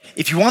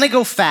If you want to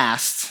go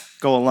fast,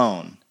 go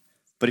alone.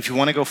 But if you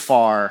want to go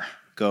far,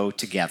 go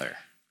together.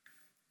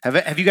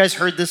 Have you guys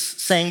heard this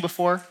saying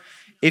before?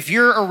 If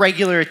you're a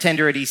regular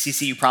attender at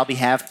ECC, you probably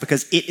have,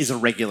 because it is a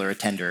regular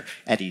attender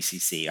at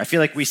ECC. I feel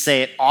like we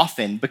say it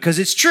often because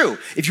it's true.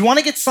 If you want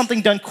to get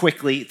something done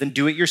quickly, then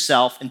do it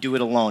yourself and do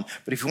it alone.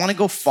 But if you want to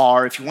go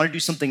far, if you want to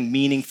do something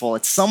meaningful,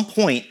 at some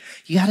point,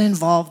 you got to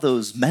involve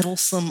those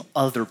meddlesome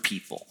other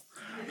people,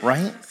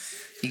 right?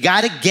 You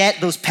got to get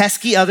those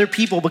pesky other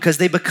people because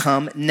they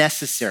become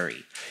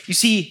necessary. You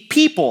see,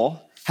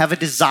 people have a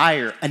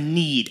desire, a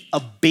need, a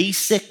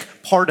basic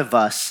part of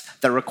us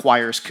that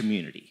requires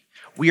community.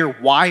 We are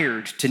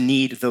wired to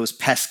need those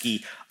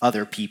pesky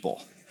other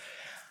people.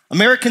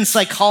 American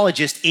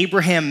psychologist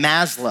Abraham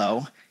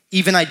Maslow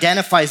even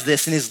identifies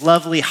this in his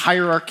lovely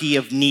hierarchy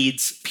of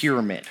needs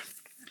pyramid.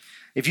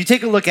 If you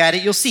take a look at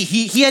it, you'll see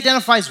he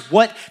identifies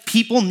what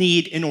people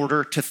need in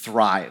order to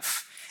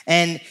thrive.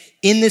 And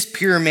in this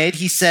pyramid,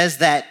 he says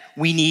that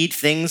we need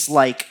things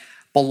like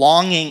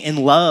belonging and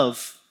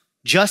love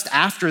just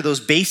after those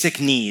basic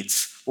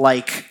needs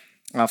like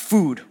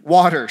food,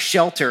 water,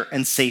 shelter,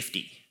 and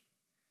safety.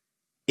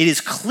 It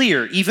is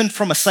clear, even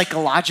from a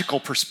psychological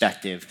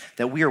perspective,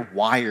 that we are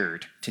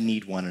wired to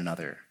need one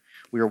another.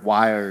 We are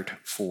wired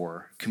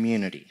for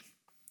community.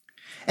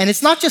 And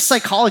it's not just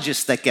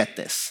psychologists that get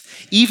this.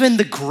 Even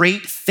the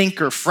great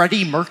thinker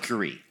Freddie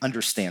Mercury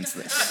understands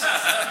this.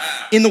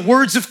 In the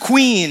words of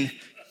Queen,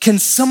 "Can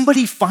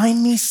somebody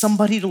find me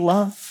somebody to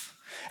love?"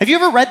 Have you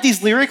ever read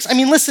these lyrics? I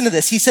mean, listen to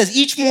this. He says,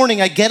 "Each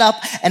morning I get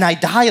up and I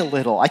die a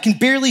little. I can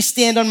barely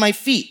stand on my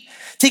feet.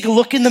 Take a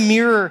look in the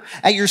mirror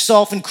at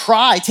yourself and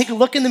cry. Take a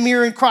look in the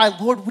mirror and cry,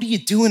 Lord, what are you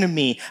doing to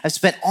me? I've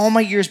spent all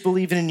my years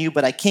believing in you,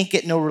 but I can't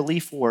get no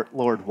relief for it,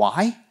 Lord.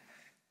 Why?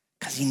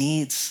 Because he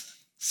needs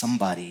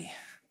somebody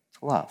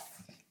to love."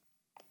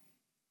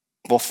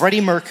 Well,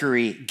 Freddie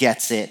Mercury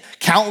gets it.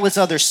 Countless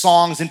other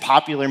songs and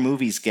popular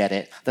movies get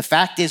it. The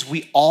fact is,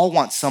 we all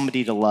want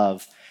somebody to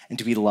love and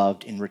to be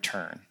loved in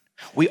return.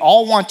 We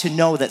all want to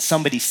know that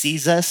somebody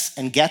sees us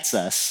and gets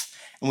us,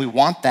 and we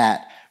want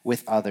that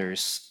with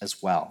others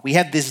as well. We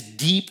have this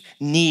deep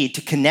need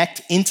to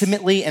connect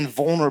intimately and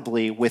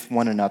vulnerably with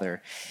one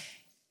another.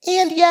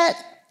 And yet,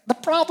 the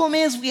problem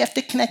is we have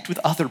to connect with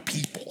other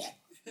people.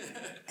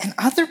 And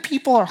other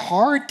people are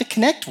hard to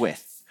connect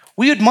with.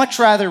 We would much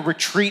rather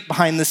retreat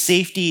behind the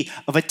safety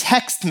of a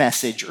text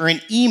message or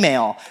an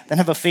email than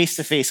have a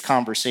face-to-face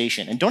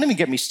conversation. And don't even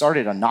get me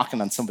started on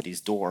knocking on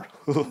somebody's door.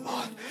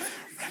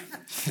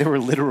 There were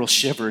literal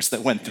shivers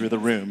that went through the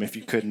room, if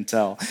you couldn't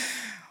tell.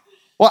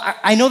 Well,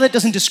 I know that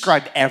doesn't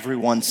describe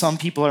everyone. Some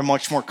people are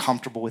much more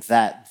comfortable with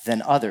that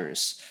than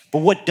others. But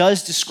what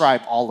does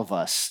describe all of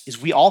us is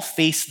we all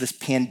face this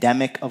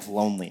pandemic of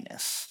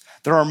loneliness.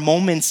 There are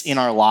moments in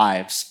our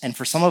lives, and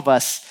for some of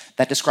us,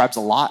 that describes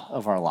a lot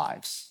of our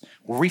lives,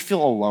 where we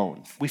feel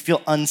alone, we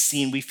feel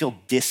unseen, we feel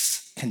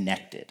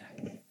disconnected.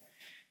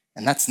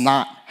 And that's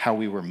not how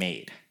we were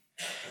made.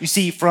 You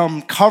see,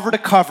 from cover to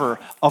cover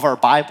of our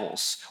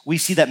Bibles, we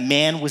see that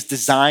man was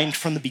designed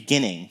from the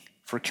beginning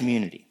for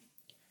community.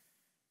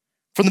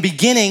 From the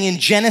beginning in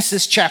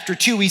Genesis chapter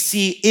 2, we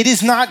see it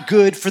is not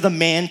good for the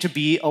man to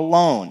be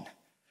alone.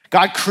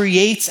 God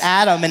creates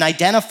Adam and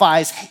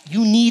identifies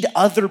you need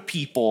other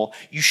people.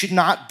 You should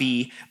not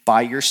be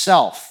by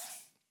yourself.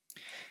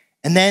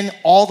 And then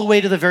all the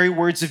way to the very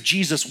words of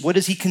Jesus, what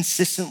does he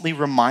consistently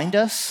remind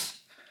us?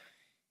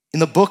 In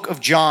the book of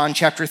John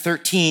chapter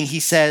 13, he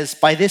says,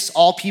 "By this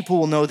all people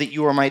will know that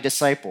you are my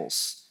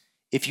disciples,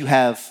 if you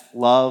have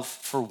love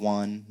for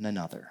one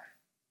another."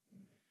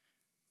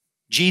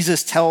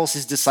 Jesus tells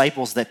his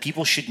disciples that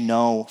people should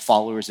know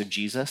followers of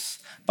Jesus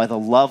by the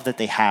love that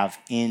they have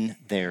in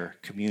their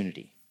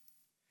community.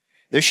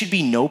 There should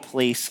be no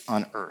place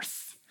on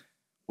earth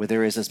where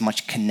there is as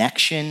much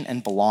connection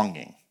and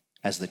belonging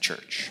as the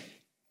church.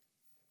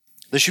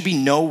 There should be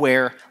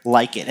nowhere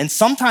like it. And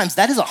sometimes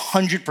that is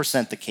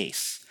 100% the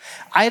case.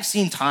 I have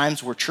seen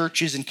times where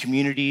churches and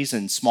communities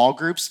and small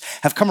groups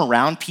have come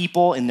around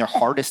people in their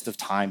hardest of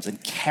times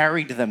and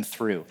carried them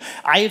through.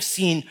 I have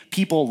seen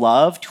people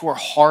loved who are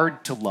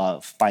hard to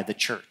love by the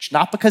church,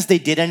 not because they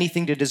did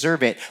anything to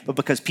deserve it, but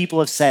because people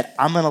have said,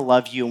 I'm going to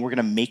love you and we're going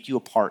to make you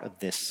a part of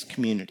this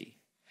community.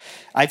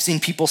 I've seen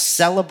people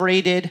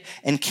celebrated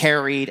and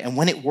carried, and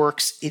when it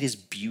works, it is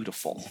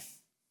beautiful.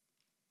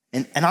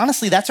 And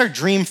honestly, that's our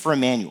dream for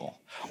Emmanuel.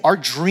 Our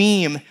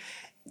dream,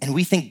 and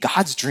we think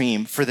God's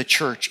dream for the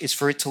church, is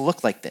for it to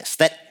look like this,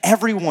 that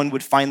everyone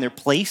would find their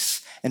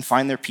place and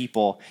find their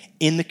people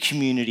in the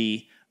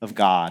community of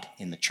God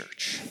in the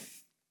church.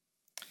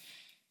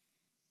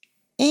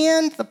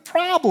 And the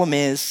problem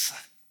is,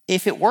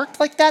 if it worked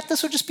like that,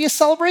 this would just be a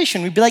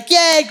celebration. We'd be like,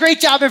 yay,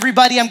 great job,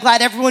 everybody. I'm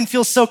glad everyone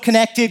feels so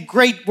connected.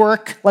 Great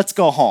work. Let's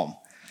go home.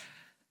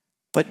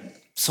 But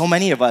so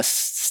many of us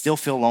still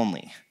feel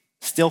lonely,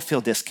 still feel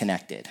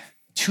disconnected.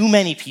 Too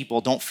many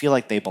people don't feel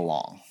like they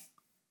belong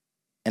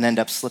and end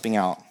up slipping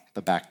out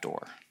the back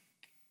door.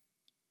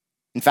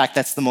 In fact,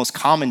 that's the most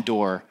common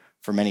door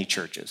for many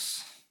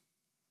churches.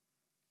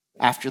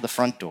 After the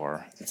front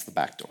door, it's the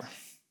back door.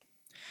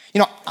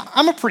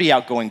 I'm a pretty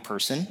outgoing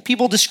person.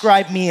 People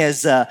describe me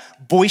as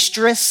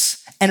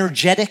boisterous,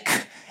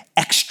 energetic,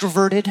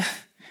 extroverted,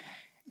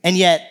 and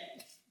yet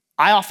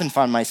I often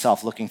find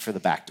myself looking for the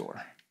back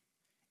door.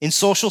 In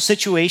social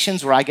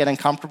situations where I get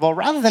uncomfortable,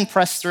 rather than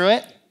press through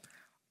it,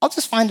 I'll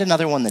just find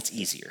another one that's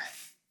easier.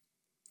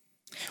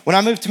 When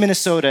I moved to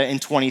Minnesota in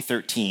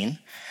 2013,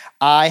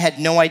 I had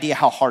no idea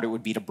how hard it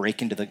would be to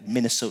break into the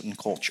Minnesotan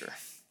culture.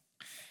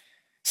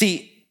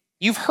 See,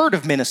 you've heard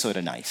of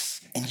Minnesota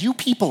Nice, and you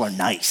people are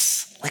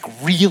nice, like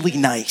really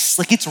nice.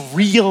 Like it's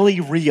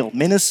really real.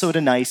 Minnesota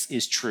Nice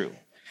is true.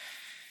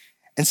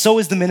 And so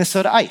is the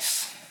Minnesota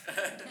Ice.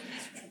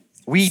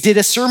 We did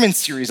a sermon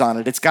series on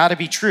it. It's got to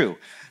be true.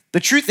 The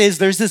truth is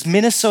there's this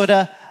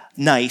Minnesota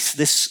Nice,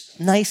 this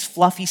nice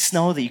fluffy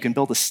snow that you can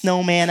build a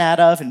snowman out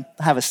of and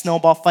have a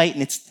snowball fight,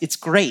 and it's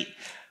great.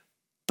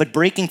 But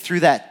breaking through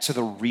that to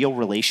the real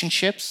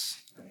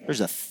relationships, there's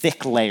a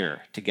thick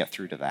layer to get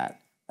through to that.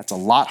 That's a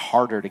lot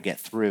harder to get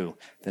through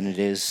than it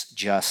is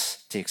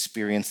just to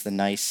experience the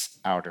nice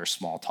outer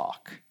small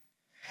talk.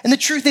 And the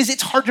truth is,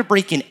 it's hard to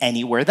break in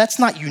anywhere. That's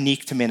not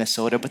unique to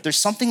Minnesota, but there's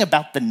something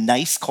about the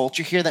nice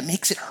culture here that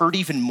makes it hurt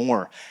even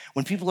more.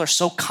 When people are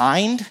so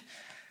kind,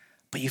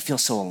 but you feel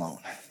so alone.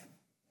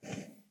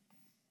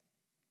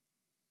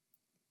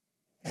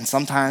 And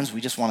sometimes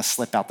we just want to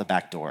slip out the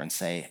back door and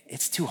say,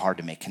 it's too hard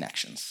to make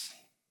connections.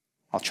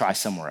 I'll try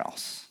somewhere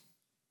else.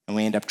 And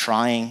we end up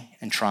trying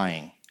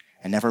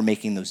and never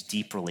making those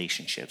deep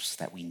relationships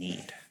that we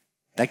need,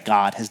 that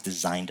God has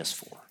designed us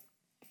for.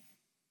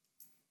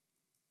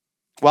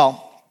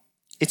 Well,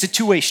 it's a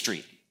two-way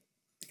street,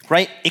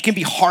 right? It can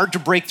be hard to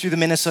break through the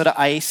Minnesota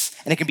ice,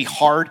 and it can be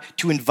hard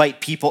to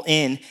invite people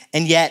in,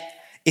 and yet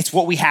it's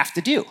what we have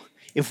to do.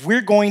 If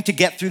we're going to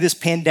get through this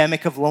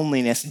pandemic of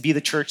loneliness and be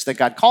the church that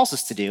God calls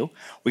us to do,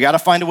 we got to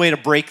find a way to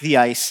break the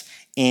ice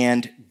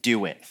and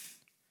do it.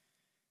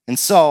 And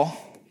so,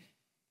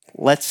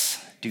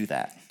 let's do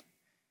that.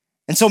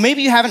 And so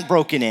maybe you haven't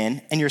broken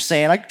in and you're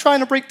saying, I'm trying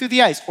to break through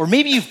the ice. Or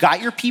maybe you've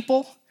got your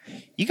people.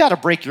 You got to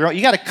break your own.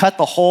 You got to cut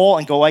the hole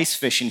and go ice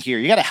fishing here.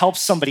 You got to help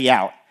somebody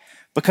out.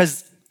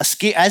 Because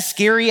as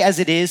scary as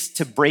it is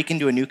to break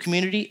into a new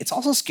community, it's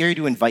also scary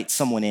to invite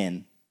someone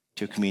in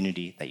to a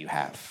community that you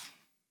have.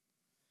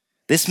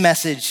 This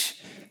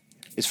message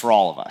is for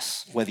all of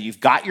us, whether you've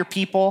got your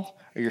people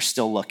or you're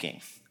still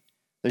looking.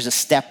 There's a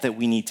step that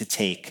we need to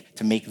take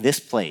to make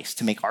this place,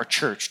 to make our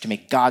church, to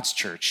make God's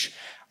church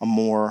a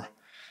more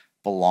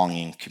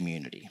belonging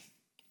community.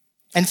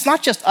 And it's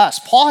not just us.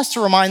 Paul has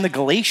to remind the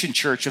Galatian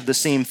church of the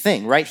same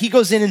thing, right? He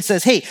goes in and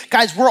says, hey,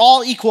 guys, we're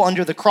all equal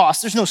under the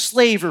cross. There's no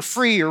slave or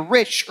free or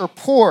rich or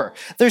poor.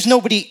 There's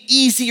nobody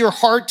easy or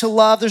hard to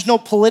love. There's no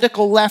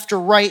political left or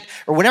right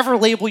or whatever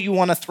label you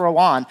want to throw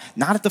on,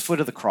 not at the foot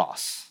of the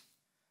cross.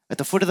 At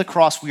the foot of the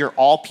cross, we are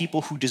all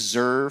people who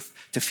deserve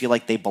to feel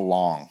like they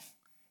belong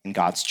in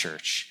God's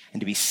church and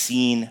to be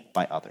seen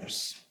by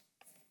others.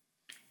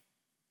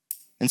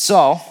 And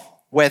so,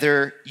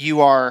 whether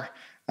you are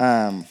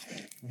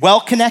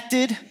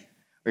well-connected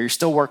or you're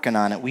still working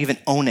on it, we have an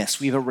onus,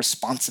 we have a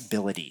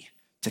responsibility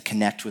to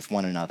connect with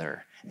one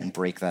another and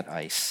break that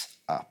ice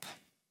up.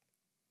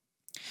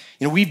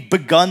 We've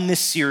begun this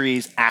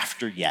series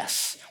after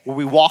Yes, where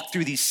we walk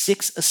through these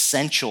 6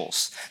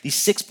 essentials, these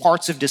 6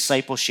 parts of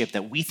discipleship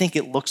that we think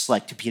it looks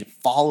like to be a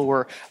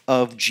follower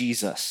of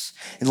Jesus.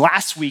 And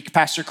last week,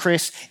 Pastor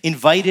Chris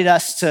invited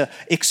us to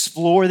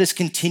explore this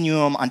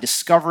continuum on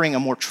discovering a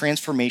more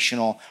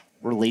transformational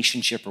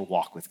relationship or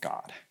walk with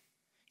God.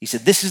 He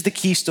said, this is the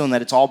keystone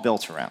that it's all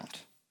built around.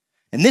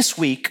 And this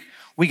week,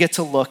 we get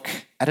to look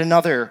at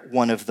another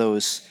one of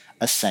those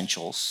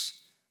essentials,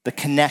 the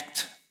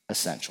connect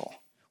essential.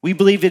 We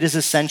believe it is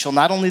essential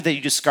not only that you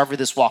discover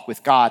this walk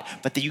with God,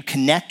 but that you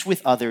connect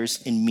with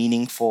others in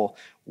meaningful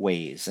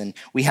ways. And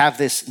we have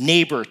this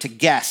neighbor to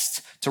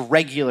guest, to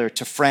regular,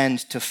 to friend,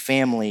 to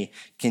family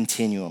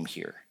continuum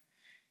here.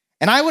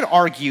 And I would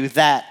argue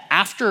that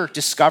after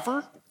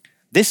discover,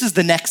 this is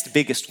the next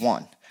biggest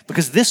one,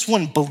 because this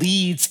one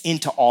bleeds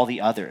into all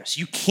the others.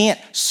 You can't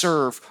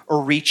serve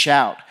or reach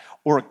out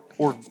or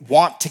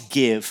want to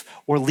give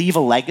or leave a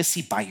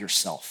legacy by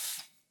yourself.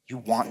 You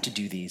want to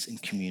do these in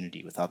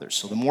community with others.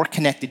 So the more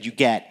connected you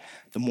get,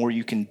 the more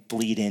you can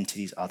bleed into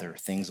these other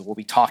things that we'll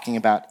be talking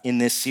about in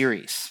this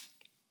series.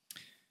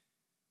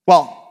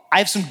 Well, I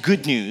have some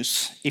good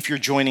news if you're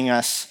joining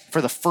us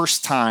for the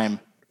first time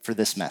for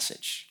this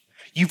message.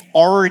 You've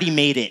already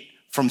made it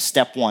from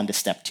step 1 to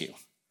step 2.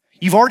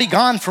 You've already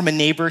gone from a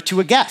neighbor to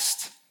a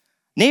guest.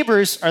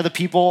 Neighbors are the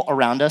people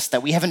around us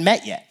that we haven't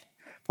met yet.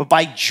 But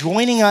by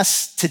joining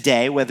us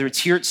today, whether it's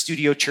here at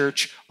Studio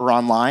Church or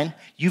online,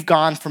 you've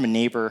gone from a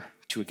neighbor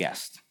to a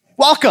guest.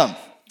 Welcome.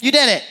 You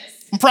did it.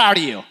 I'm proud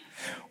of you.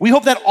 We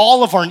hope that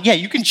all of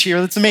you can cheer.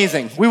 That's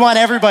amazing. We want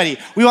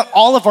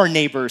all of our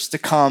neighbors to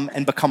come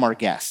and become our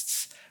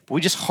guests. But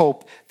we just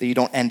hope that you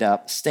don't end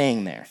up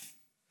staying there.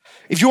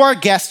 If you are a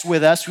guest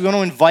with us, we want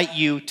to invite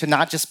you to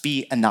not just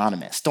be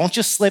anonymous. Don't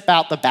just slip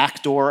out the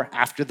back door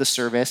after the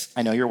service.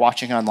 I know you're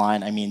watching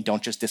online. I mean,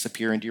 don't just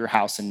disappear into your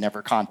house and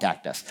never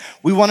contact us.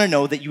 We want to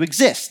know that you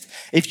exist.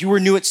 If you were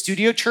new at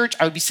Studio Church,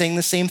 I would be saying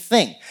the same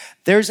thing.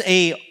 There's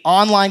an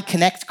online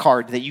connect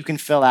card that you can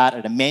fill out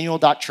at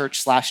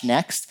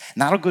emmanuel.church/next,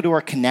 and that'll go to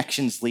our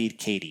connections lead,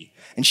 Katie.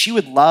 And she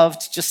would love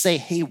to just say,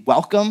 hey,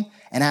 welcome,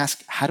 and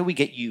ask, how do we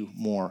get you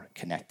more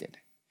connected?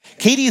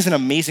 Katie is an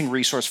amazing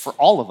resource for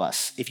all of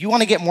us. If you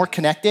want to get more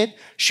connected,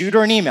 shoot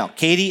her an email,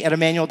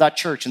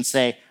 katie@emmanuel.church, and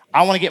say,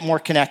 I want to get more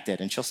connected.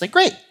 And she'll say,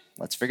 great,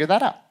 let's figure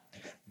that out.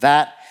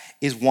 That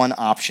is one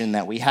option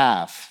that we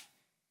have.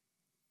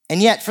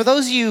 And yet, for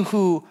those of you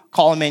who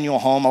call Emmanuel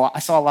home, I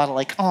saw a lot of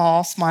like,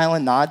 oh, smile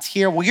and nods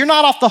here. Well, you're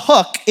not off the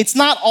hook. It's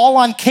not all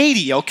on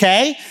Katie,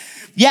 okay?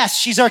 Yes,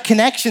 she's our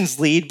connections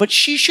lead, but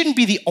she shouldn't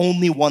be the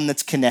only one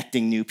that's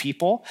connecting new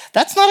people.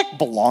 That's not a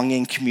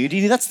belonging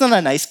community. That's not a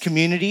nice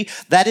community.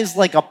 That is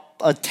like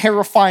a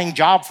terrifying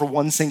job for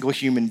one single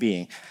human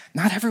being.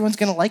 Not everyone's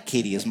gonna like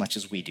Katie as much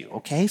as we do,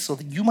 okay? So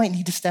you might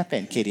need to step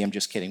in. Katie, I'm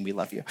just kidding. We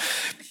love you.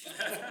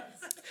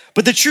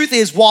 But the truth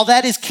is, while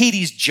that is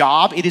Katie's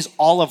job, it is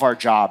all of our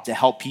job to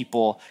help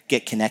people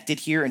get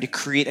connected here and to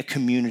create a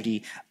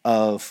community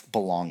of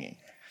belonging.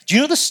 Do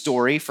you know the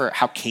story for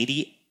how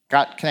Katie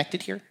got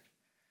connected here?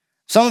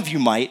 Some of you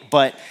might,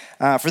 but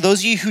for those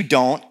of you who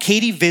don't,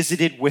 Katie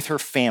visited with her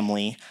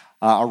family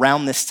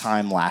around this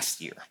time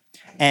last year.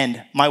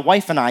 And my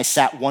wife and I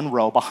sat one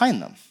row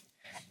behind them.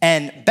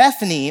 And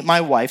Bethany, my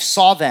wife,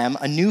 saw them,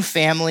 a new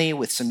family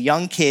with some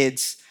young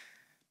kids,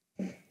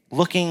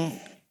 looking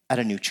at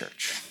a new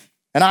church.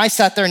 And I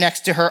sat there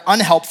next to her,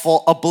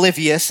 unhelpful,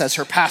 oblivious as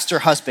her pastor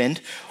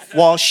husband,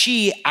 while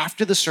she,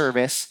 after the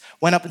service,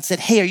 went up and said,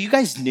 hey, are you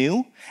guys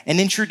new? And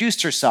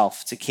introduced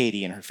herself to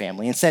Katie and her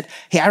family and said,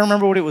 hey, I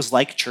remember what it was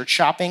like church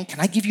shopping. Can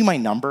I give you my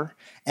number?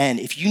 And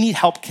if you need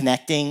help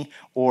connecting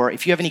or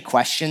if you have any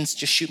questions,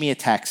 just shoot me a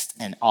text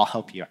and I'll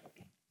help you out.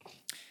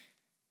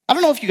 I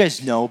don't know if you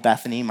guys know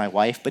Bethany, my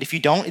wife, but if you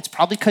don't, it's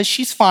probably because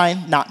she's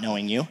fine not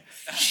knowing you.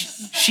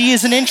 She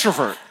is an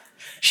introvert.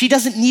 She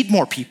doesn't need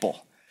more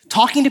people.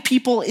 Talking to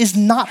people is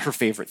not her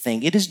favorite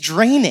thing. It is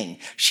draining.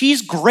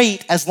 She's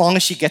great as long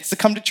as she gets to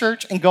come to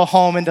church and go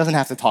home and doesn't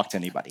have to talk to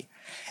anybody.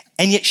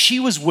 And yet she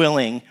was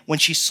willing, when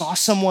she saw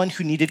someone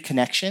who needed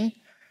connection,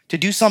 to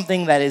do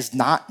something that is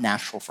not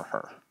natural for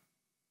her.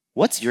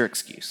 What's your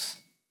excuse?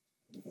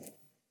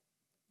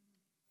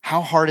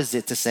 How hard is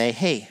it to say,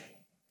 hey,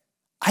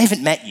 I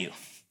haven't met you.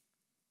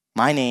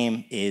 My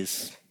name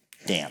is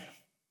Dan.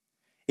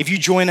 If you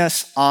join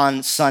us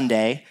on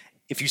Sunday,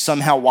 if you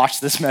somehow watch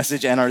this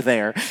message and are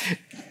there,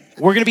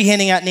 we're going to be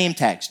handing out name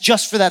tags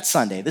just for that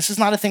Sunday. This is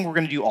not a thing we're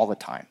going to do all the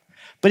time,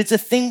 but it's a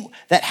thing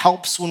that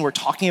helps when we're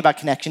talking about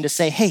connection to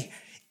say, hey,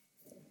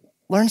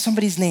 learn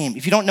somebody's name.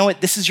 If you don't know it,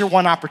 this is your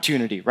one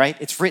opportunity, right?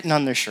 It's written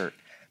on their shirt,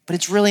 but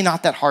it's really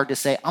not that hard to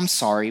say, I'm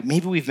sorry,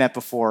 maybe we've met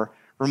before.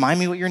 Remind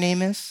me what your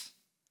name is.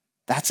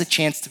 That's a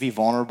chance to be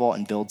vulnerable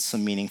and build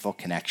some meaningful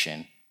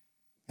connection.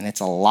 And it's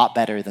a lot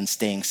better than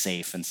staying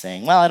safe and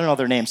saying, well, I don't know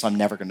their name, so I'm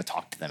never going to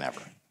talk to them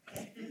ever.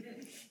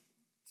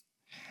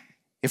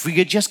 If we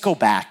could just go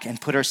back and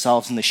put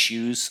ourselves in the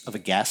shoes of a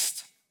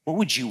guest, what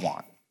would you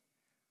want?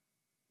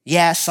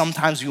 Yeah,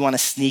 sometimes we want to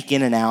sneak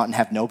in and out and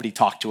have nobody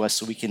talk to us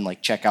so we can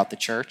check out the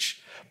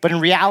church. But in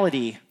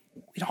reality,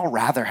 we'd all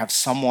rather have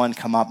someone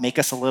come up, make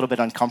us a little bit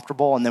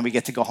uncomfortable, and then we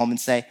get to go home and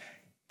say,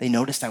 they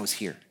noticed I was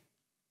here.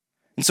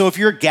 And so if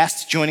you're a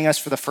guest joining us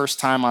for the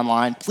first time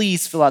online,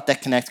 please fill out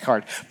that Connect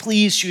card.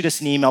 Please shoot us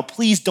an email.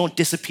 Please don't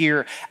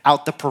disappear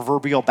out the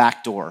proverbial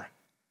back door,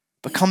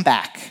 but come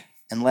back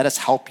and let us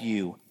help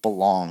you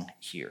belong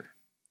here.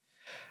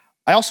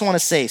 I also want to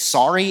say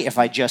sorry if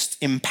I just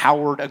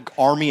empowered an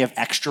army of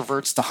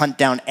extroverts to hunt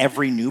down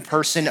every new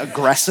person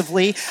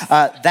aggressively.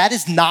 That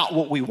is not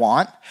what we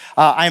want.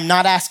 I'm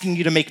not asking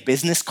you to make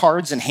business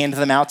cards and hand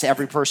them out to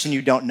every person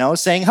you don't know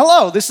saying,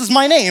 hello, this is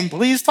my name,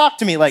 please talk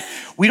to me.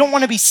 We don't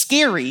want to be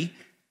scary,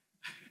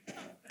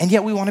 and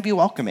yet we want to be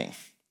welcoming.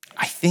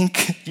 I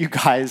think you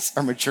guys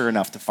are mature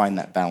enough to find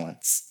that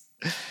balance.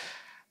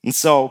 And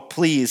so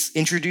please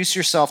introduce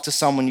yourself to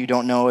someone you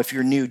don't know. If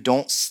you're new,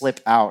 don't slip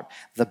out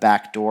the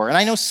back door. And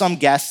I know some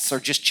guests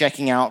are just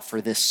checking out for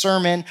this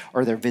sermon,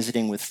 or they're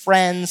visiting with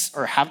friends,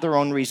 or have their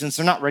own reasons.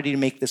 They're not ready to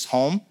make this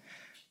home.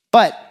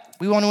 But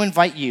we want to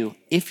invite you,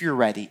 if you're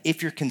ready,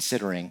 if you're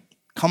considering,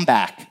 come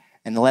back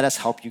and let us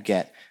help you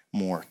get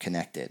more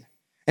connected.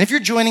 And if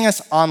you're joining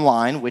us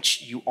online,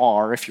 which you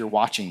are if you're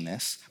watching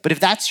this, but if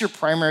that's your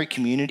primary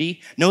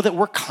community, know that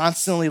we're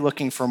constantly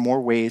looking for more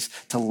ways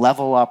to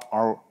level up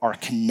our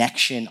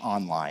connection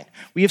online.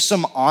 We have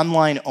some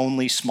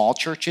online-only small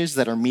churches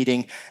that are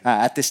meeting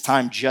at this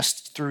time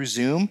just through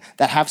Zoom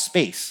that have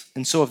space.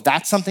 And so if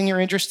that's something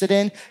you're interested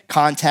in,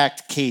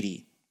 contact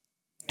Katie.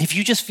 If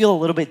you just feel a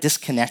little bit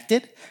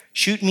disconnected,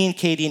 shoot me and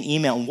Katie an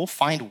email and we'll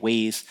find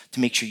ways to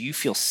make sure you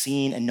feel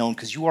seen and known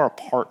because you are a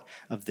part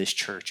of this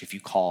church if you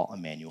call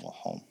Emmanuel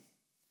home.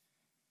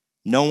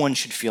 No one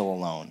should feel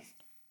alone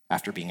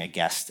after being a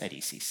guest at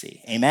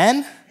ECC.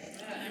 Amen?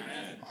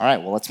 Amen. All right,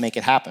 well, let's make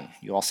it happen.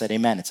 You all said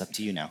amen. It's up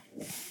to you now.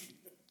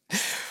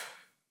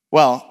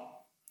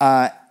 Well,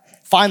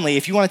 finally,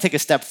 if you want to take a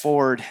step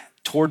forward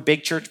toward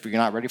Big Church, but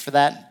you're not ready for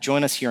that,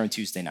 join us here on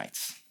Tuesday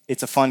nights.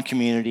 It's a fun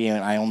community,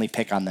 and I only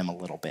pick on them a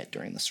little bit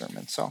during the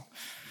sermon. So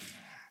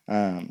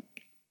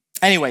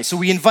anyway, so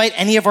we invite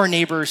any of our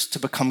neighbors to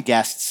become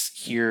guests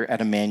here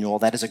at Emmanuel.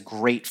 That is a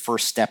great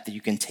first step that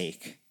you can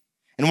take.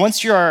 And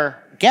once you're a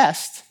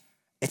guest,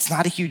 it's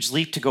not a huge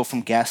leap to go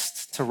from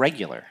guest to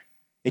regular.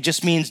 It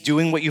just means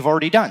doing what you've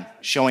already done,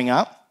 showing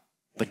up,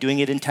 but doing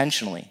it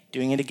intentionally,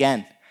 doing it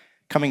again,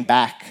 coming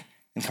back,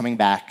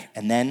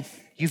 and then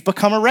you've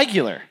become a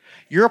regular.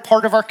 You're a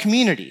part of our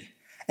community.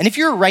 And if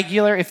you're a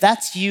regular, if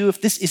that's you,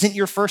 if this isn't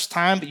your first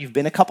time, but you've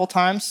been a couple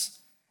times,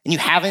 and you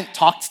haven't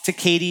talked to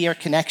Katie, our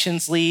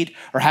connections lead,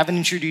 or haven't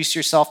introduced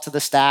yourself to the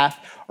staff,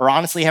 or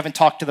honestly haven't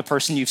talked to the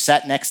person you've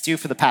sat next to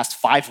for the past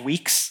 5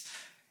 weeks,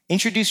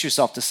 introduce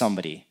yourself to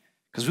somebody,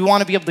 because we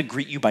want to be able to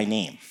greet you by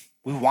name.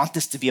 We want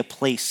this to be a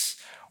place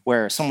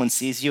where someone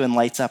sees you and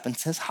lights up and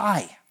says,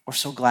 "Hi, we're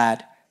so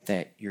glad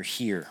that you're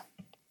here."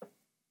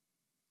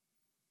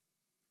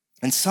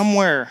 And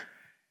somewhere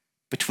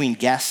between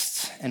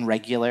guests and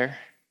regular,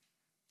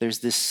 there's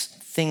this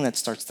thing that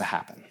starts to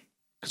happen.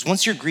 Because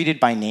once you're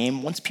greeted by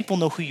name, once people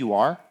know who you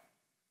are,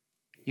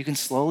 you can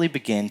slowly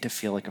begin to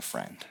feel like a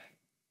friend.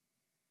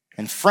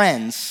 And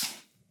friends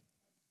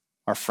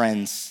are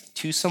friends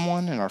to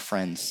someone and are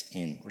friends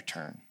in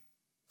return.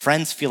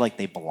 Friends feel like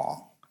they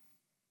belong.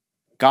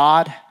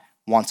 God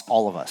wants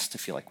all of us to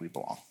feel like we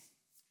belong.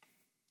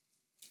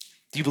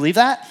 Do you believe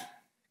that?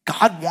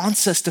 God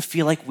wants us to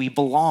feel like we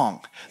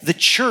belong. The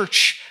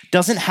church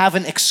doesn't have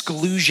an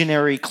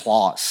exclusionary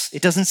clause.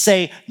 It doesn't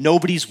say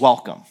nobody's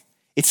welcome.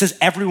 It says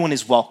everyone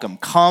is welcome.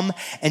 Come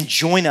and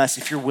join us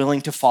if you're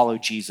willing to follow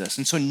Jesus.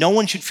 And so no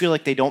one should feel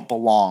like they don't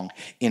belong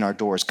in our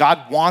doors.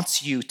 God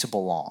wants you to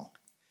belong.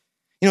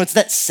 You know, it's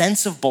that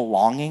sense of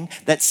belonging,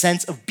 that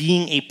sense of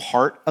being a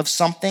part of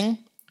something.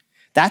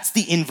 That's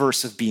the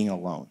inverse of being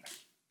alone.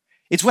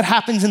 It's what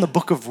happens in the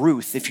book of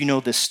Ruth, if you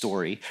know this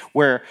story,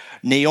 where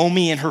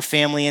Naomi and her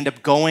family end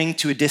up going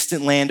to a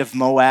distant land of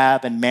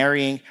Moab and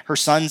marrying. Her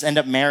sons end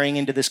up marrying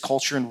into this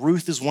culture, and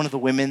Ruth is one of the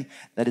women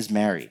that is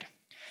married.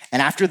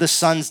 And after the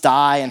sons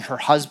die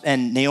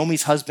and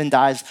Naomi's husband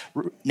dies,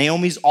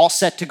 Naomi's all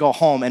set to go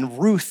home, and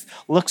Ruth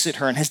looks at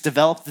her and has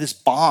developed this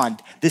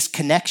bond, this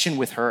connection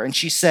with her, and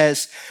she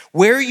says,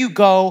 "Where you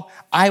go,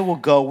 I will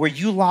go. Where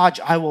you lodge,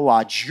 I will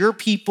lodge. Your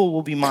people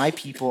will be my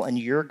people, and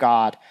your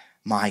God,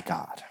 my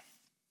God."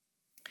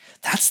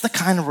 That's the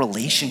kind of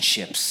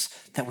relationships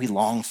that we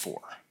long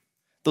for.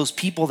 Those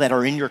people that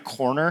are in your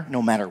corner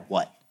no matter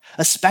what,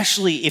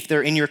 especially if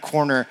they're in your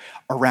corner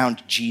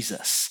around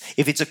Jesus.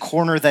 If it's a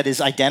corner that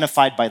is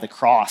identified by the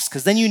cross,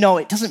 because then you know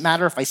it doesn't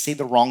matter if I say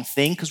the wrong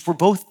thing, because we're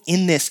both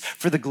in this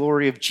for the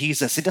glory of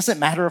Jesus. It doesn't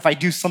matter if I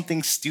do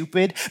something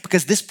stupid,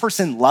 because this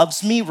person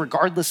loves me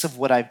regardless of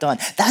what I've done.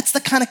 That's the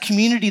kind of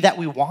community that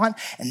we want,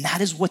 and that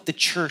is what the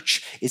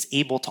church is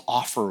able to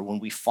offer when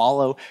we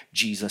follow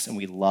Jesus and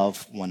we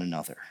love one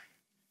another.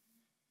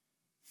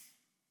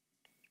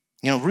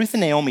 You know, Ruth and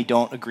Naomi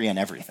don't agree on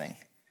everything.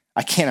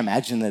 I can't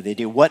imagine that they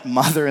do. What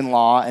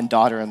mother-in-law and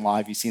daughter-in-law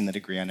have you seen that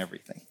agree on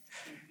everything?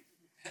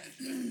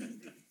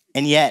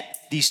 And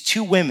yet, these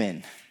two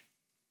women,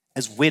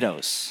 as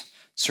widows,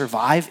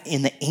 survive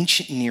in the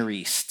ancient Near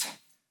East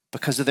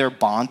because of their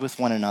bond with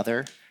one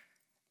another,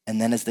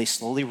 and then as they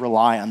slowly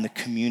rely on the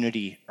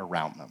community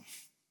around them.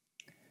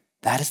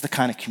 That is the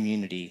kind of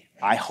community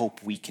I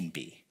hope we can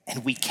be,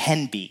 and we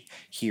can be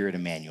here at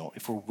Emmanuel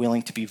if we're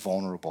willing to be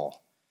vulnerable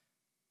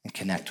and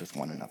connect with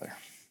one another.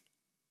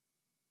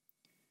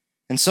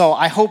 And so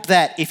I hope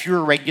that if you're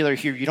a regular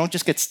here, you don't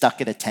just get stuck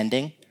at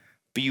attending,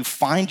 but you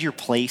find your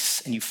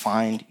place and you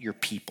find your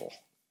people.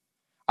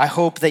 I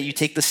hope that you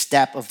take the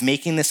step of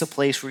making this a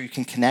place where you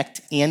can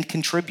connect and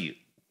contribute.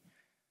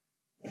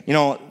 You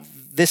know,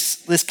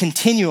 this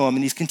continuum,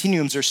 and these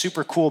continuums are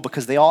super cool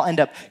because they all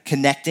end up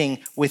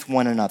connecting with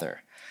one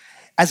another.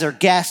 As our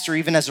guests or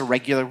even as a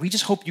regular, we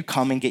just hope you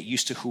come and get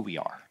used to who we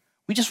are.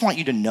 We just want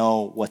you to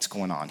know what's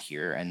going on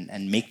here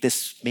and make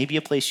this maybe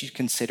a place you'd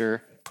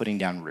consider putting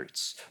down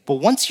roots. But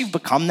once you've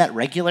become that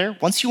regular,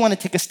 once you want to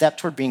take a step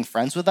toward being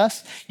friends with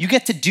us, you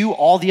get to do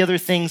all the other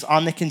things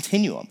on the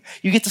continuum.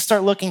 You get to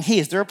start looking, hey,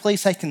 is there a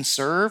place I can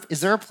serve? Is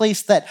there a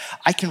place that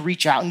I can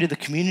reach out into the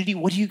community?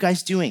 What are you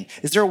guys doing?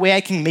 Is there a way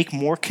I can make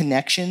more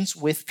connections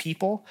with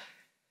people?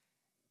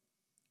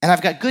 And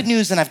I've got good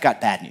news and I've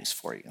got bad news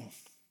for you.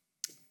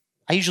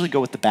 I usually go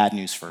with the bad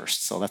news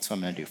first, so that's what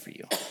I'm going to do for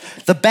you.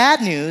 The bad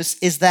news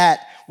is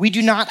that we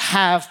do not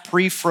have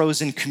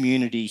pre-frozen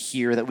community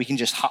here that we can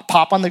just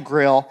pop on the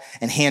grill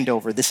and hand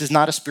over. This is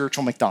not a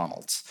spiritual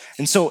McDonald's.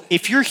 And so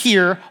if you're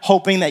here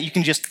hoping that you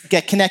can just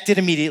get connected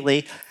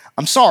immediately,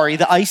 I'm sorry,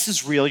 the ice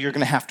is real. You're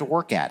going to have to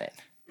work at it.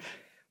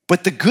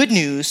 But the good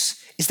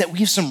news is that we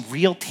have some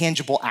real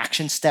tangible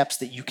action steps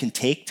that you can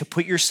take to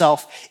put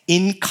yourself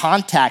in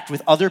contact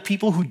with other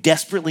people who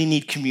desperately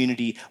need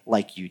community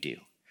like you do.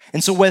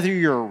 And so whether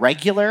you're a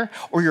regular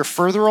or you're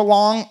further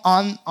along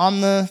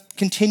on the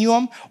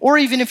continuum, or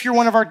even if you're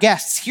one of our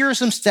guests, here are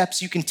some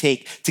steps you can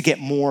take to get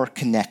more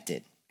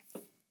connected.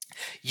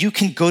 You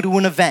can go to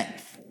an event.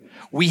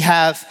 We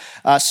have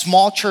a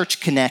small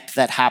church connect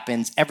that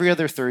happens every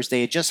other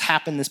Thursday. It just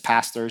happened this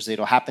past Thursday.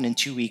 It'll happen in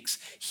 2 weeks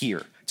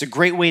here. It's a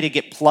great way to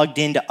get plugged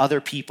into other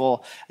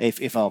people.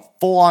 If a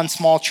full-on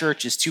small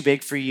church is too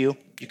big for you,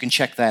 you can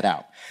check that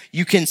out.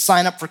 You can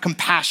sign up for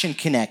Compassion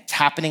Connect,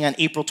 happening on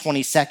April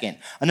 22nd.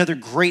 Another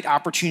great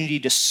opportunity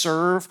to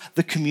serve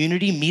the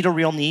community, meet a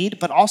real need,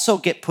 but also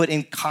get put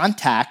in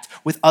contact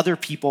with other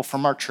people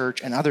from our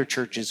church and other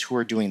churches who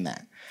are doing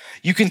that.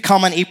 You can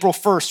come on April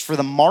 1st for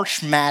the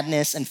March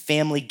Madness and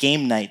Family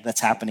Game Night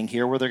that's happening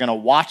here, where they're going to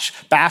watch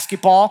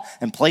basketball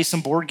and play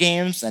some board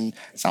games, and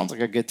it sounds like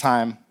a good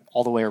time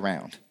all the way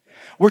around.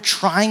 We're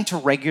trying to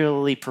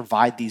regularly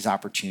provide these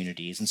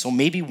opportunities, and so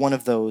maybe one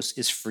of those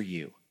is for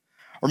you.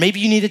 Or maybe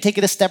you need to take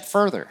it a step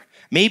further.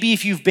 Maybe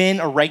if you've been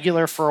a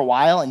regular for a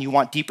while and you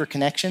want deeper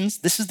connections,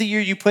 this is the year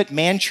you put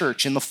Man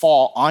Church in the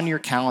fall on your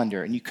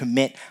calendar and you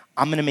commit,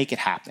 I'm going to make it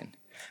happen.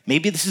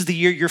 Maybe this is the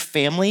year your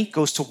family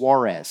goes to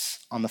Juarez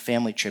on the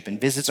family trip and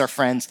visits our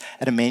friends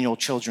at Emmanuel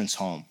Children's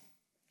Home.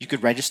 You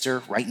could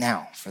register right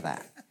now for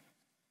that.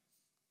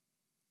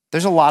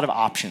 There's a lot of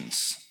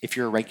options if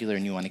you're a regular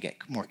and you want to get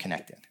more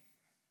connected.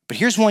 But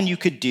here's one you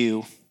could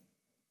do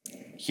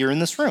here in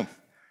this room.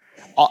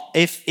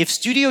 If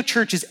Studio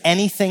Church is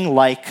anything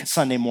like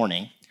Sunday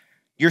morning,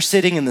 you're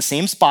sitting in the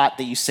same spot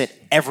that you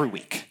sit every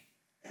week.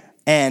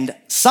 And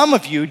some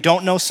of you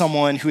don't know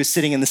someone who is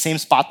sitting in the same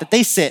spot that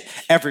they sit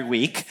every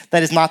week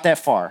that is not that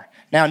far.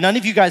 Now, none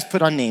of you guys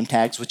put on name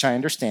tags, which I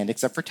understand,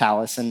 except for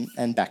Talis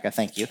and Becca,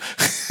 thank you.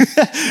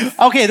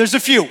 Okay, there's a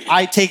few.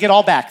 I take it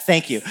all back,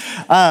 thank you.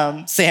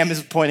 Sam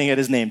is pointing at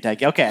his name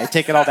tag. Okay, I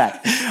take it all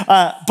back.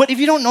 But if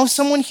you don't know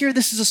someone here,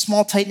 this is a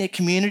small, tight-knit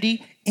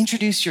community.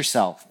 Introduce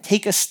yourself.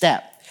 Take a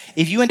step.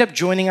 If you end up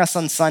joining us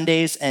on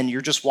Sundays and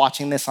you're just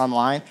watching this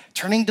online,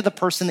 turning to the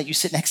person that you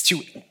sit next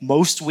to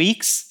most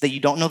weeks that you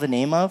don't know the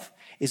name of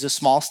is a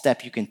small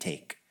step you can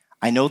take.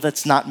 I know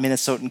that's not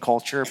Minnesotan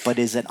culture, but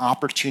is an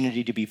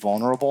opportunity to be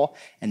vulnerable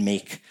and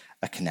make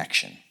a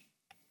connection.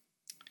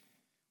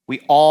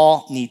 We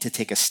all need to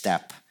take a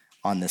step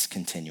on this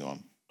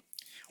continuum.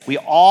 We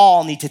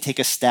all need to take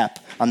a step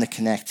on the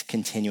connect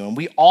continuum.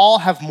 We all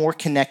have more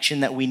connection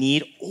that we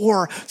need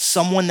or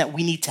someone that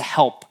we need to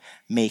help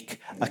make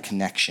a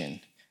connection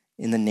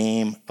in the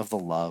name of the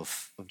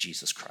love of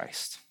Jesus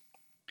Christ.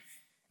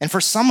 And for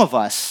some of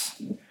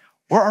us,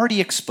 we're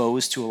already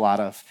exposed to a lot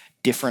of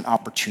different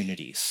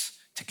opportunities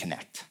to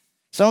connect.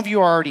 Some of you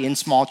are already in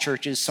small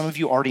churches. Some of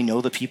you already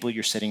know the people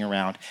you're sitting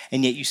around,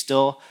 and yet you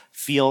still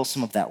feel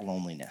some of that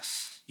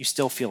loneliness. You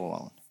still feel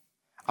alone.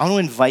 I want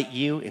to invite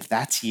you, if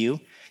that's you,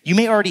 you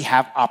may already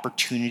have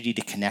opportunity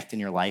to connect in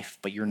your life,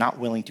 but you're not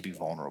willing to be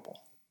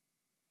vulnerable.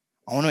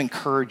 I want to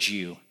encourage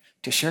you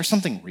to share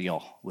something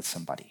real with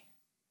somebody.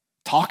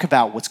 Talk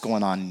about what's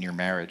going on in your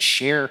marriage.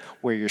 Share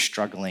where you're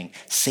struggling.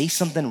 Say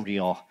something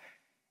real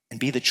and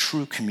be the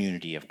true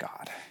community of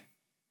God.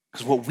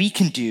 Because what we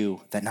can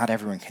do that not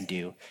everyone can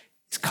do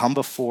is come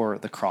before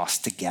the cross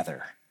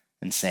together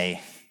and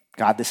say,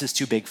 God, this is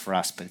too big for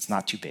us, but it's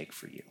not too big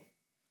for you.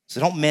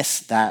 So don't miss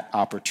that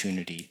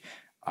opportunity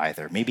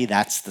either. Maybe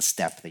that's the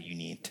step that you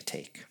need to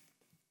take.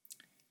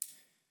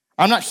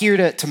 I'm not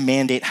here to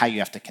mandate how you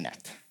have to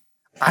connect.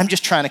 I'm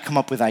just trying to come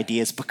up with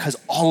ideas because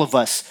all of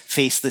us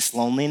face this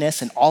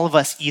loneliness and all of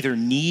us either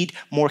need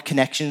more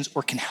connections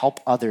or can help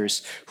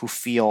others who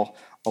feel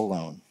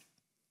alone.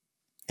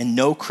 And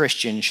no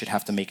Christian should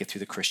have to make it through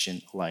the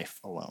Christian life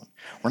alone.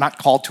 We're not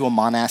called to a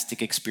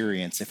monastic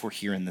experience if we're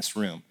here in this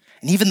room.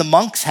 And even the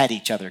monks had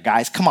each other,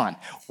 guys. Come on.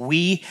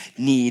 We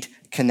need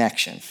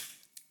connection.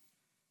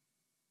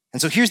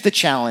 And so here's the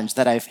challenge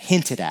that I've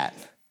hinted at,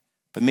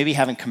 but maybe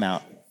haven't come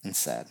out and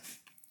said.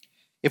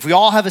 If we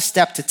all have a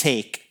step to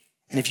take,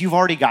 and if you've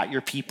already got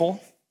your people,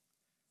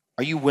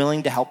 are you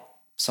willing to help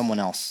someone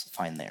else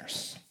find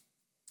theirs?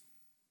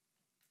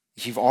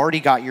 If you've already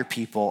got your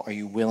people, are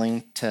you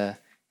willing to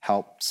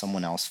help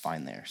someone else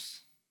find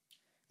theirs?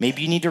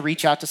 Maybe you need to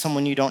reach out to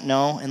someone you don't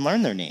know and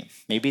learn their name.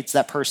 Maybe it's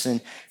that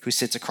person who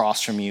sits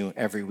across from you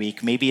every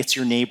week. Maybe it's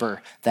your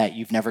neighbor that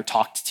you've never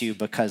talked to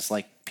because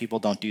people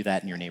don't do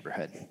that in your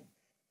neighborhood.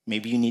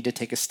 Maybe you need to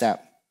take a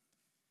step.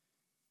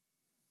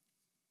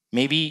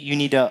 Maybe you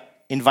need to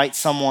invite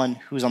someone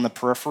who's on the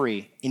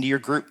periphery into your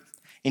group,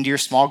 into your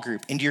small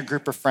group, into your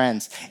group of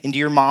friends, into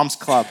your mom's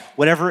club,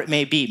 whatever it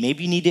may be.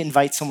 Maybe you need to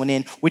invite someone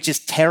in, which is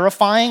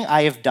terrifying.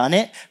 I have done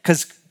it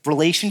because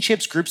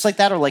relationships, groups like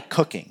that are like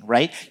cooking,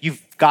 right?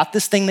 You've got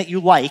this thing that you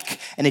like,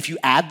 and if you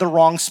add the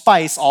wrong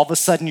spice, all of a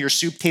sudden your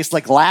soup tastes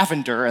like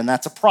lavender, and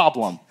that's a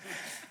problem.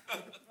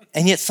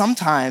 And yet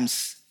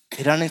sometimes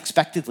it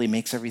unexpectedly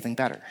makes everything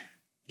better.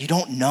 You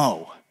don't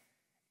know.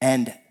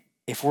 And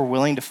if we're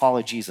willing to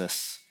follow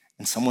Jesus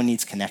and someone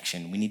needs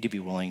connection, we need to be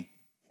willing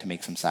to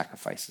make some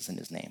sacrifices in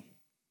his name.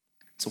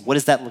 So what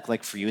does that look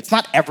like for you? It's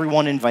not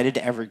everyone invited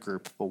to every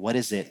group, but what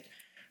is it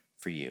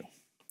for you?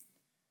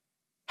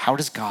 How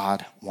does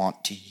God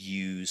want to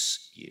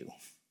use you?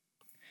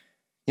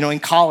 You know, in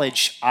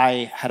college,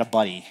 I had a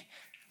buddy,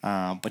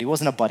 but he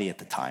wasn't a buddy at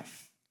the time.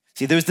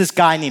 See, there was this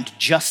guy named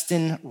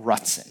Justin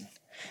Rutson,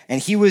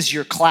 and he was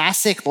your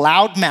classic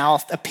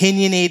loudmouthed,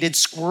 opinionated,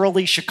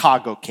 squirrely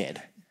Chicago kid.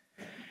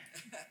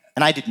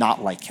 And I did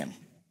not like him.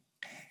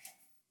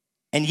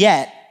 And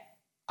yet,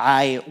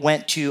 I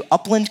went to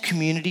Upland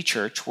Community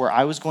Church where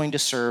I was going to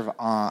serve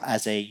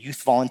as a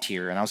youth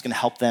volunteer, and I was going to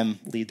help them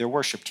lead their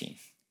worship team.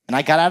 And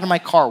I got out of my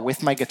car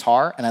with my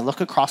guitar, and I look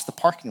across the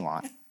parking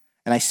lot,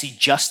 and I see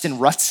Justin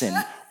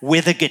Rutson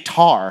with a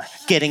guitar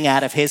getting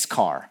out of his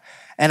car.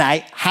 And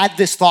I had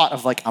this thought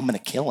of like, I'm going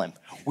to kill him.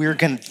 We're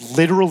going to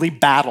literally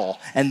battle,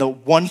 and the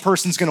one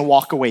person's going to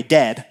walk away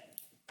dead,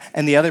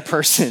 and the other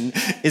person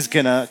is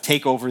going to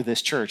take over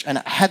this church. And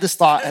I had this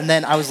thought, and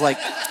then I was like,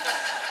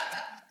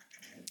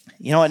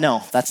 you know what?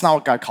 No, that's not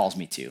what God calls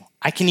me to.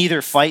 I can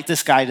either fight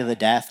this guy to the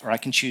death, or I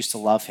can choose to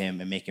love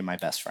him and make him my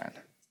best friend.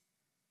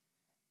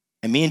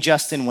 And me and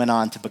Justin went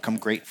on to become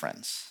great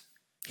friends.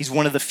 He's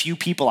one of the few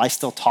people I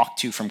still talk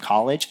to from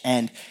college,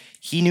 and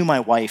he knew my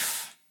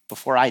wife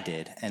before I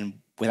did. And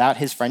without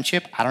his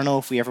friendship, I don't know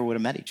if we ever would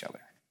have met each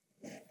other.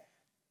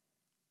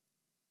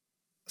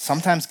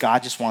 Sometimes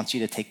God just wants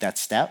you to take that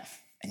step,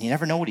 and you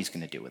never know what he's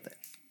going to do with it.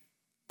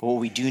 But what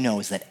we do know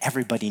is that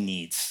everybody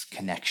needs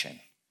connection.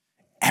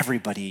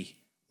 Everybody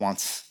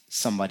wants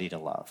somebody to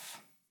love.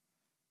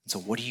 So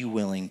what are you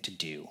willing to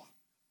do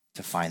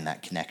to find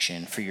that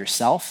connection for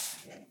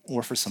yourself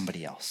or for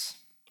somebody else?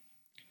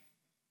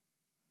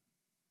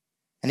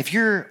 And if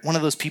you're one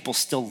of those people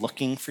still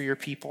looking for your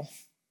people,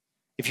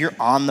 if you're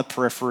on the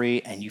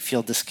periphery and you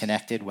feel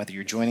disconnected, whether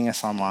you're joining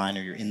us online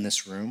or you're in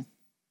this room,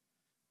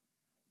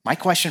 my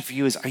question for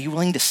you is, are you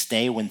willing to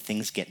stay when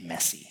things get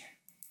messy?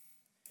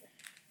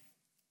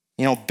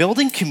 You know,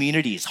 building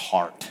community is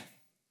hard.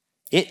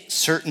 It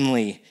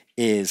certainly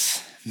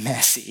is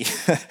messy.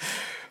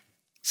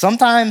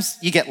 Sometimes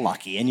you get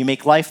lucky and you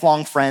make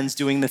lifelong friends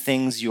doing the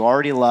things you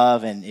already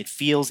love and it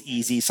feels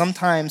easy.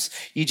 Sometimes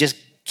you just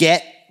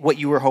get what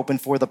you were hoping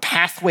for. The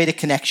pathway to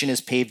connection is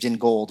paved in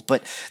gold,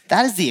 but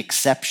that is the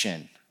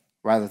exception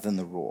rather than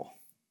the rule.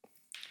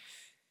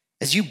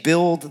 As you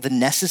build the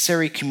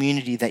necessary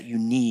community that you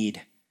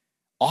need,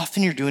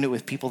 often you're doing it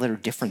with people that are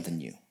different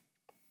than you.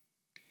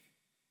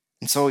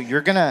 And so you're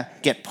gonna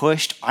get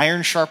pushed.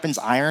 Iron sharpens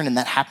iron, and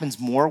that happens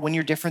more when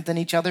you're different than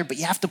each other, but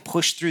you have to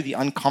push through the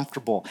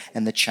uncomfortable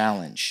and the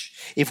challenge.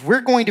 If we're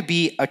going to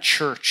be a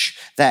church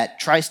that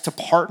tries to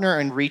partner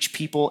and reach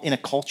people in a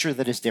culture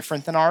that is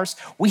different than ours,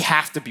 we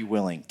have to be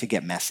willing to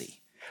get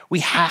messy. We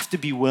have to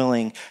be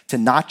willing to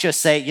not just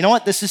say, you know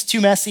what, this is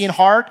too messy and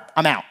hard,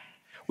 I'm out.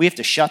 We have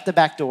to shut the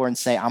back door and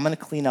say, I'm gonna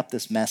clean up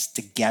this mess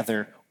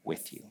together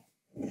with you.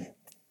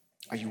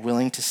 Are you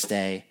willing to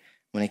stay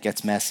when it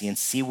gets messy and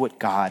see what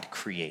God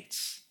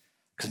creates?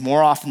 Because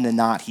more often than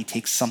not, he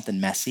takes something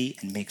messy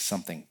and makes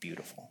something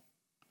beautiful.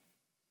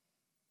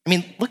 I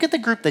mean, look at the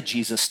group that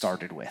Jesus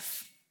started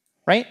with,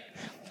 right?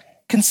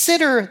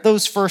 Consider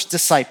those first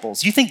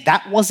disciples. You think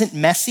that wasn't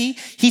messy?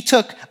 He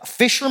took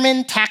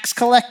fishermen, tax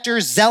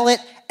collectors, zealot,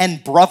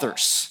 and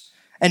brothers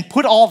and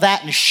put all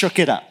that and shook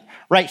it up.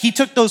 Right? He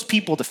took those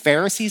people to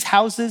Pharisees'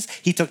 houses.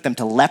 He took them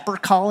to leper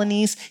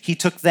colonies. He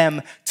took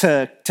them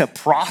to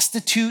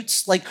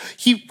prostitutes. Like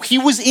he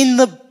was in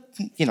the,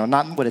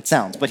 not what it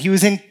sounds, but he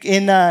was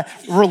in a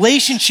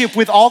relationship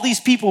with all these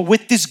people,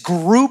 with this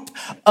group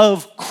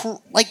of,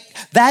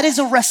 that is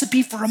a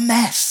recipe for a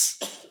mess.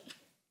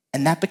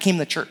 And that became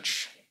the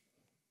church.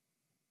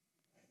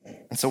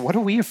 And so what are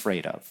we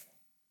afraid of?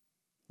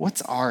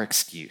 What's our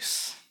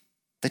excuse?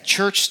 The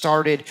church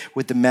started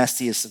with the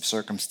messiest of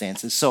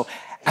circumstances. So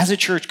as a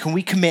church, can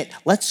we commit,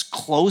 let's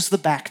close the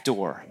back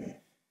door.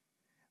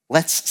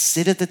 Let's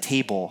sit at the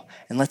table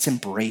and let's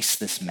embrace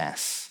this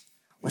mess.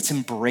 Let's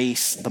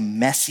embrace the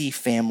messy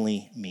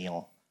family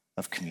meal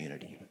of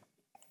community.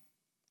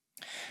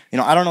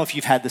 I don't know if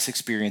you've had this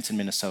experience in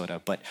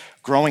Minnesota, but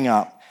growing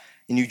up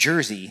in New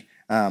Jersey,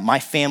 my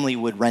family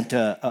would rent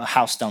a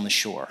house down the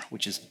shore,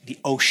 which is the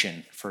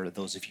ocean for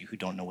those of you who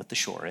don't know what the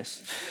shore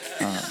is.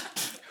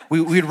 We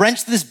would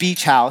rent this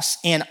beach house,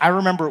 and I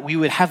remember we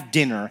would have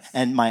dinner,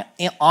 and my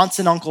aunts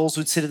and uncles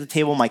would sit at the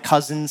table, my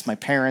cousins, my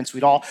parents,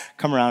 we'd all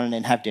come around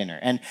and have dinner.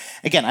 And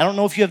again, I don't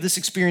know if you have this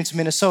experience in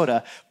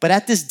Minnesota, but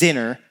at this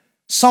dinner,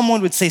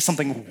 someone would say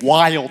something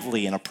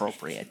wildly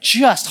inappropriate,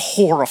 just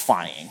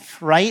horrifying,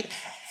 right?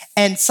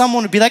 And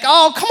someone would be like,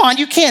 oh, come on,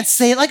 you can't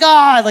say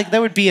it.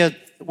 There would be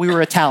we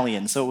were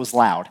Italian, so it was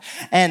loud.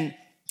 And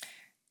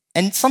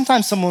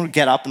sometimes someone would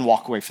get up and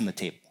walk away from the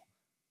table.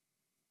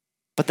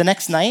 But the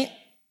next night,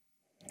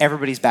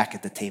 everybody's back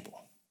at the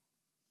table.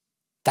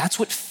 That's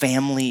what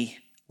family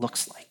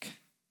looks like.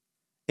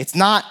 It's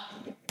not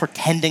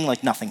pretending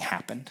like nothing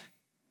happened.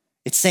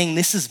 It's saying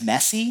this is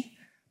messy,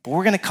 but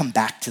we're going to come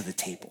back to the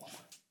table.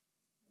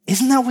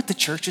 Isn't that what the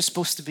church is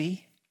supposed to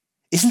be?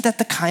 Isn't that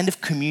the kind of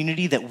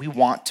community that we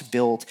want to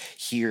build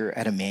here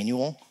at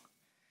Emmanuel?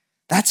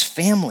 That's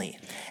family.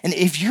 And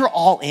if you're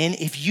all in,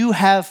 if you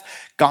have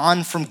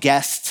gone from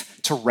guest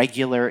to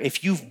regular,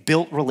 if you've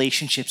built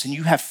relationships and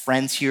you have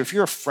friends here, if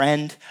you're a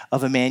friend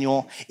of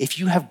Emmanuel, if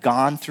you have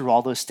gone through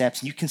all those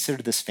steps and you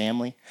consider this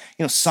family,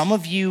 some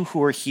of you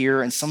who are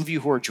here and some of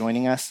you who are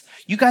joining us,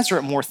 you guys are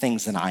at more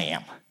things than I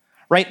am,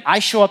 right? I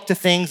show up to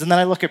things and then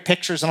I look at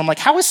pictures and I'm like,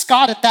 how is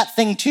Scott at that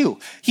thing too?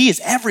 He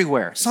is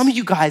everywhere. Some of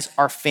you guys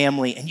are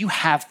family and you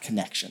have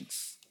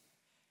connections.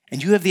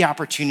 And you have the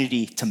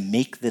opportunity to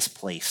make this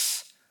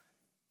place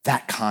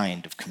that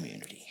kind of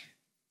community.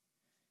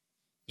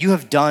 You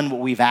have done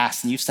what we've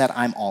asked and you've said,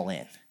 I'm all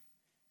in.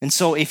 And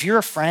so if you're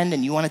a friend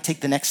and you want to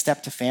take the next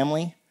step to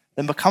family,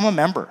 then become a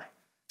member.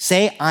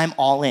 Say, I'm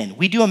all in.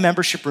 We do a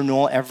membership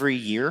renewal every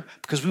year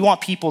because we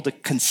want people to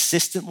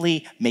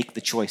consistently make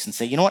the choice and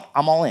say, you know what,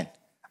 I'm all in.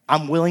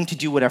 I'm willing to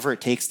do whatever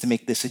it takes to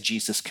make this a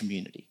Jesus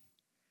community.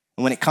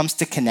 And when it comes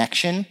to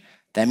connection,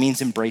 that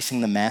means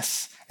embracing the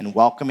mess and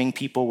welcoming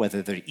people,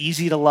 whether they're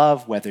easy to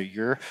love, whether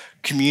your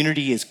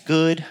community is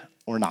good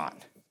or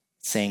not,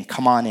 saying,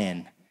 come on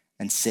in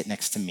and sit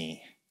next to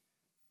me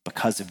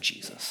because of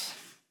Jesus.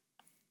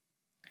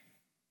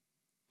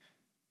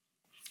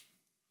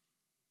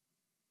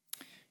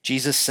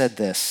 Jesus said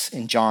this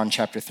in John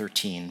chapter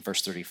 13,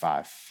 verse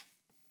 35.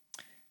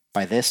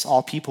 By this,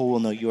 all people will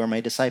know you are my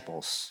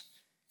disciples,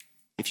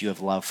 if you have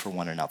love for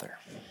one another.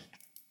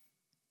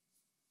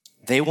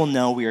 They will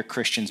know we are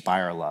Christians by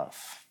our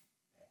love.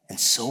 And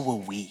so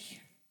will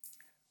we.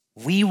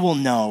 We will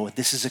know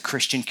this is a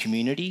Christian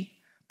community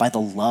by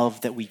the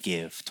love that we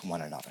give to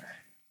one another.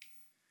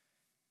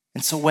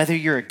 And so whether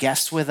you're a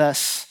guest with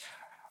us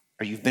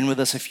or you've been with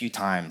us a few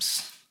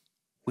times,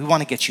 we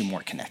want to get you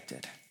more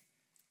connected.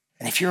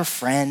 And if you're a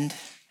friend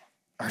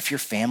or if you're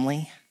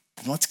family,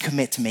 then let's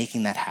commit to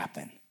making that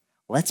happen.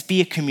 Let's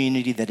be a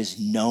community that is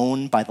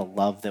known by the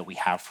love that we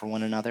have for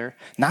one another,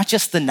 not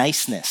just the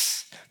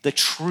niceness, the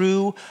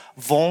true,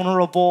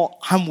 vulnerable,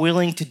 I'm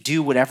willing to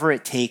do whatever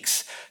it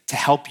takes to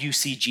help you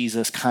see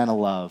Jesus kind of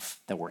love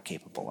that we're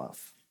capable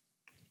of.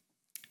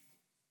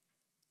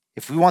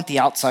 If we want the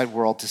outside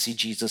world to see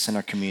Jesus in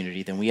our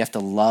community, then we have to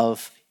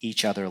love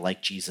each other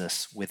like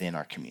Jesus within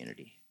our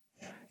community.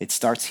 It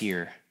starts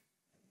here,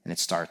 and it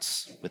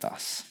starts with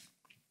us.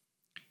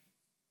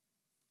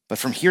 But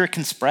from here, it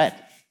can spread.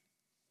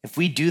 If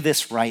we do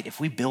this right, if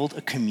we build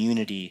a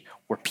community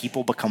where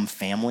people become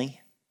family,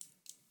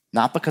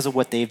 not because of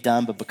what they've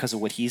done, but because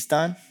of what he's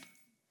done,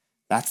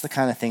 that's the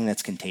kind of thing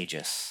that's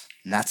contagious.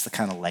 And that's the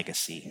kind of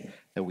legacy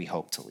that we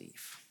hope to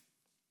leave.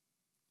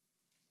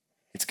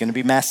 It's going to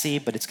be messy,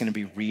 but it's going to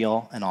be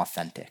real and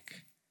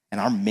authentic. And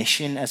our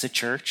mission as a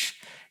church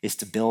is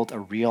to build a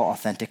real,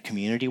 authentic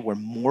community where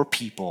more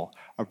people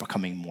are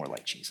becoming more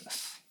like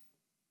Jesus.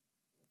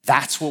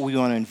 That's what we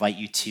want to invite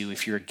you to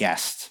if you're a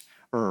guest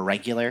or a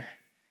regular.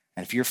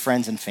 And if you're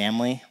friends and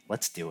family,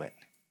 let's do it.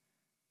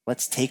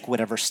 Let's take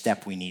whatever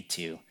step we need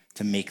to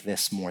make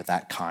this more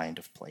that kind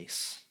of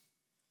place.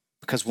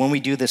 Because when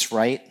we do this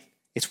right,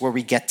 it's where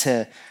we get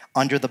to,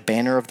 under the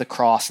banner of the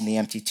cross and the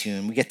empty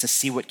tomb, we get to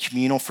see what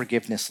communal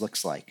forgiveness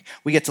looks like.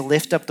 We get to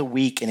lift up the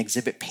weak and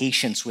exhibit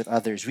patience with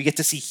others. We get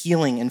to see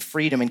healing and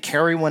freedom and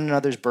carry one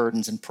another's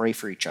burdens and pray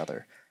for each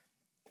other.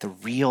 The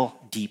real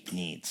deep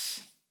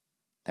needs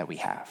that we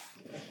have.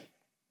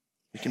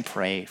 We can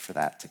pray for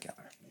that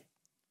together.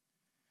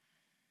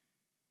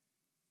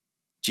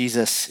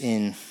 Jesus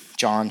in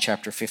John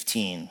chapter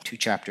 15, 2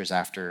 chapters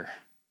after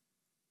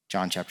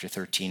John chapter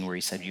 13, where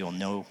he said, you'll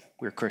know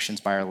we're Christians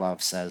by our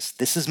love, says,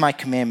 this is my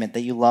commandment,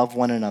 that you love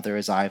one another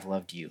as I have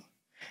loved you.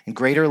 And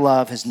greater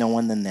love has no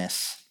one than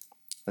this,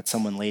 that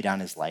someone lay down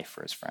his life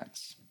for his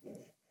friends.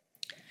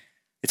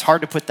 It's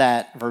hard to put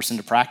that verse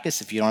into practice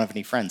if you don't have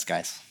any friends,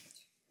 guys.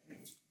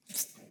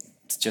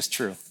 It's just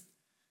true.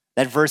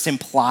 That verse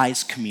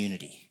implies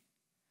community.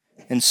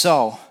 And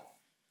so,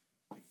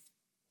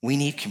 we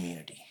need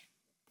community.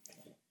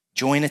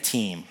 Join a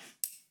team.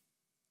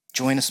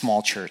 Join a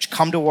small church.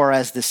 Come to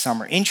Juarez this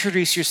summer.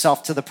 Introduce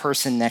yourself to the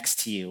person next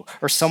to you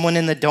or someone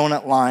in the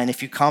donut line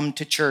if you come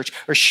to church,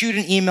 or shoot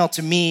an email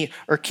to me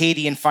or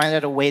Katie and find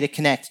out a way to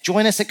connect.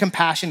 Join us at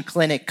Compassion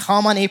Clinic.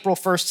 Come on April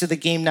 1st to the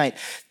game night.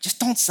 Just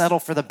don't settle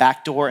for the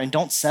back door and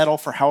don't settle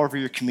for however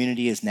your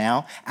community is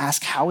now.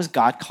 Ask, how is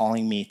God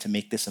calling me to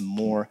make this a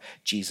more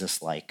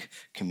Jesus-like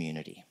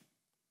community?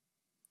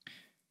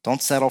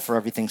 Don't settle for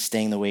everything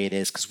staying the way it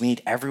is, because we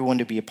need everyone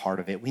to be a part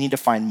of it. We need to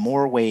find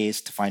more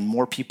ways to find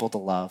more people to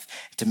love,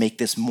 to make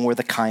this more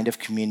the kind of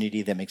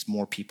community that makes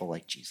more people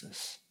like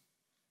Jesus.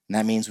 And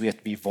that means we have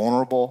to be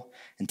vulnerable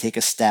and take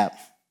a step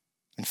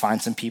and find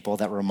some people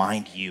that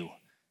remind you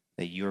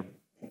that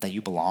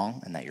you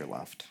belong and that you're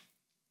loved.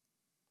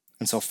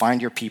 And so find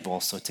your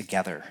people so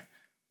together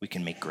we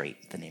can make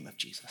great the name of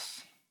Jesus.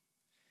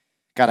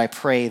 God, I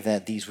pray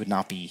that these would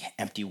not be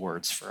empty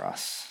words for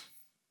us.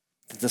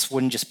 That this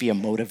wouldn't just be a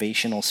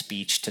motivational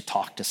speech to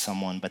talk to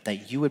someone, but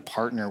that you would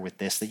partner with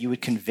this, that you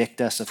would convict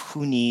us of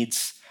who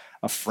needs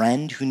a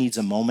friend, who needs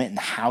a moment, and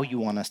how you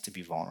want us to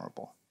be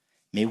vulnerable.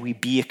 May we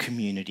be a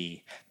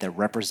community that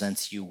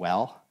represents you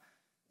well,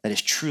 that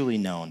is truly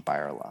known by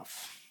our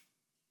love.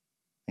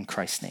 In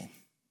Christ's name,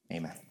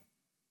 amen.